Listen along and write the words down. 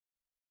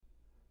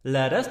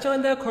Let us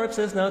join the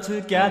corpses now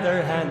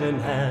together, hand in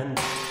hand.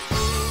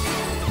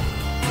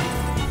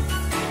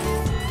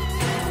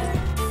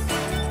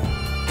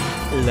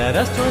 Let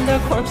us join the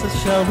corpses,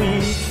 shall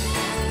we?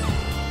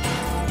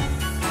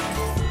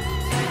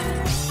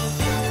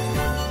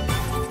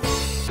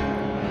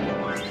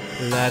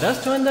 Let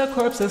us join the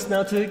corpses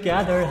now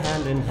together,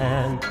 hand in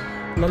hand.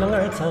 No longer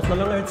itself, no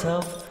longer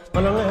itself,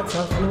 no longer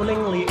itself,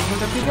 unwillingly it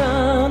would have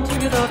begun to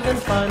get up and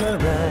find a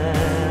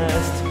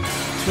rest.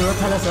 Through a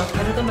palace of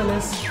petted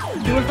menace,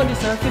 you will find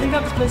yourself feeling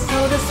up bliss.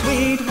 So the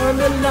sweet warm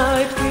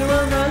delight, we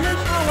will relish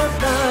our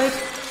flight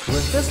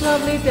with this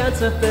lovely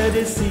dance of the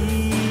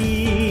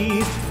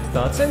deceased.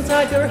 Thoughts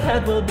inside your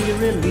head will be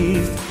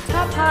released.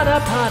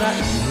 Ta-ta-da-pa-da.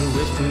 If you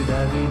wish to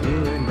that we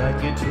do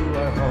invite you to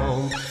our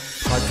home.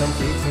 Part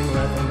completing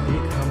life and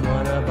become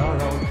one of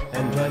our own.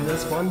 And join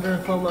this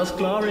wonderful, most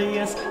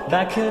glorious,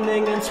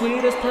 beckoning and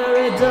sweetest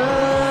paradise.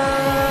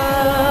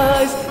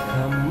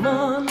 Come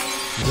on,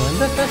 join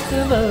the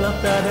festival of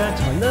the dead.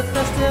 Join the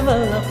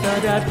festival of the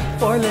dead.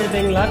 For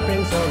living life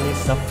brings only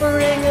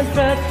suffering and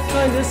dread.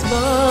 Join this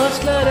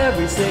march, let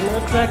every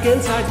single crack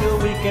inside your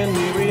weak and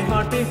weary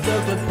heart be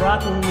filled with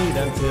rotten meat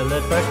until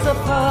it bursts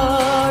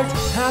apart.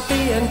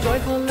 Happy and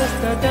joyful is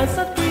the dance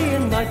that we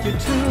invite you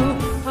to.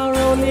 Our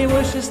only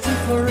wish is to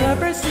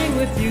forever sing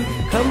with you.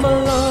 Come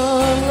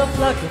along, a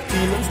flock of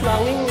demons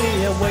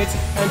longingly awaits,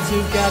 and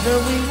together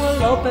we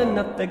will open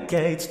up the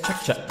gates.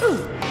 Cha-cha.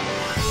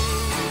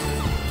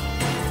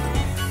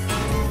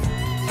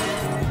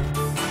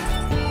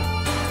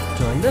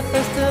 Join the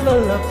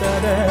festival of the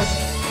dead.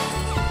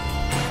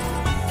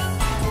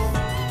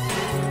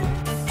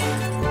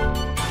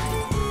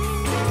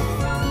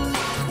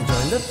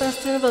 Join the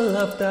festival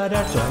of the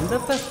dead. Join the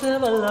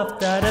festival of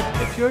the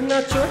dead. If you're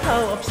not sure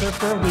how,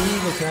 observer, we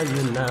will tell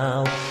you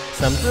now.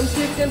 Sometimes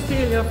you can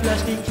feel your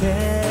flesh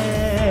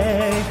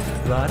decay,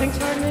 rotting,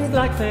 turning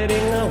black,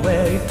 fading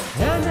away.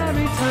 And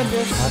every time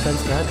this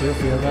happens, can't you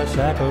feel the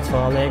shackles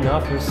falling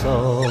off your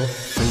soul?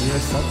 Free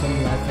yourself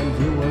from life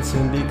and you will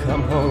soon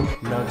become whole.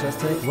 Now just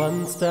take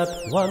one step,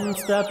 one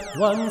step,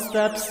 one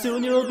step,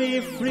 soon you'll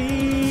be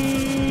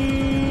free.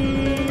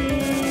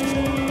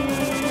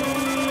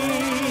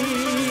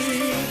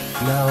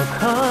 Now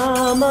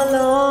come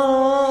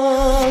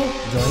along,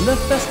 join the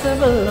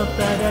festival of the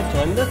dead,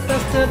 join the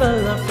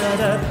festival of the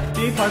dead.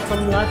 Depart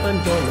from life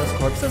and join us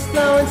corpses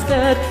now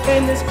instead.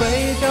 In this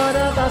graveyard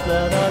of ours,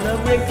 let all the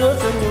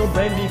wrinkles in your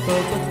brain be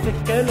filled with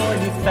thick and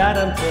oily fat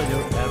until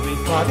your every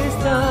thought is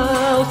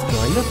doused.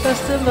 Join the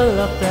festival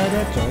of the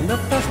dead, join the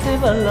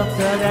festival of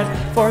the dead.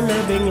 For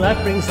living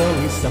life brings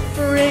only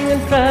suffering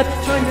and dread.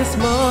 Join this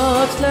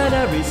march, let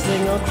every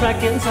single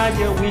crack inside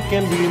your weak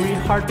and weary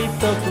heart be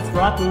filled with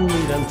rotten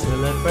meat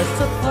until it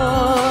bursts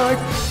apart.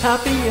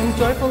 Happy and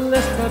joyful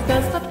is the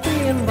dance that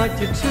we invite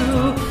you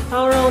to.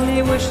 Our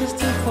only wish is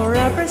to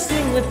forever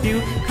sing with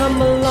you.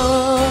 Come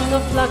along, a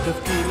flock of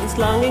demons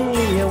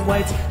longingly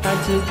awaits, and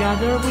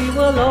together we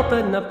will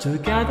open up,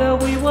 together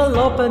we will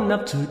open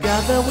up,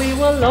 together we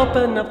will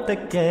open up the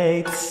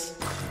gates.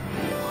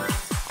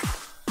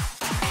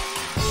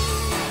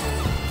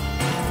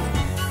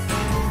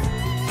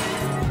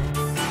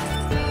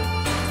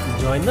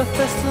 Join the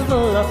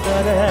festival of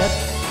the dead.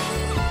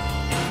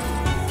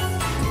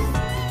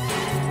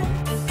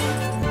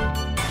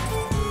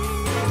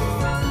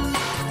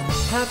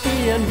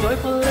 Happy and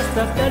joyful is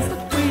the dance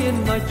that we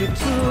invite you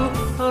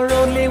to. Our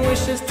only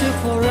wish is to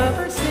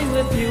forever sing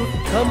with you.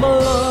 Come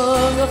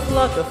along, a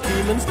flock of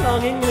demons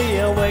longingly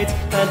awaits,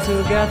 and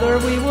together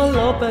we will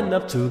open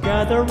up,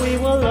 together we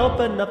will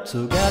open up,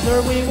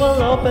 together we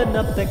will open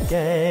up the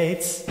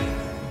gates.